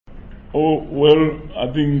Oh well,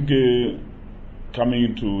 I think coming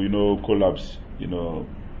into collapse,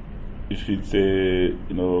 if it's a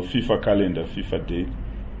FIFA calendar, FIFA date,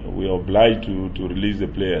 we are obliged to release the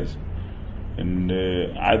players, and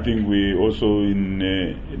I think we also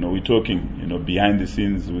we're talking behind the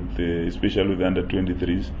scenes with especially with the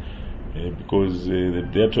under-23s because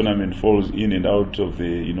their tournament falls in and out of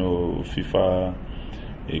the FIFA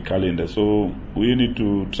calendar, so we need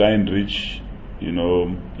to try and reach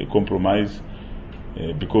a compromise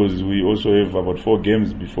because we also have about 4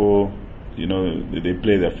 games before they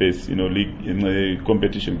play their first league in a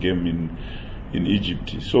competition game in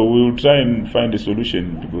Egypt. So we'll try and find a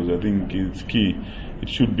solution because I think it's key. It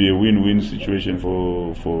should be a win-win situation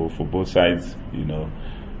for both sides,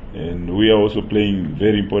 and we are also playing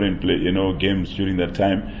very important games during that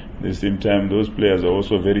time. At the same time, those players are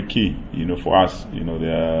also very key for us.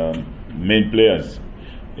 They are main players.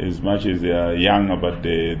 As much as they are young, but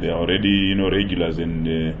they are already regulars and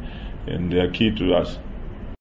they are key to us.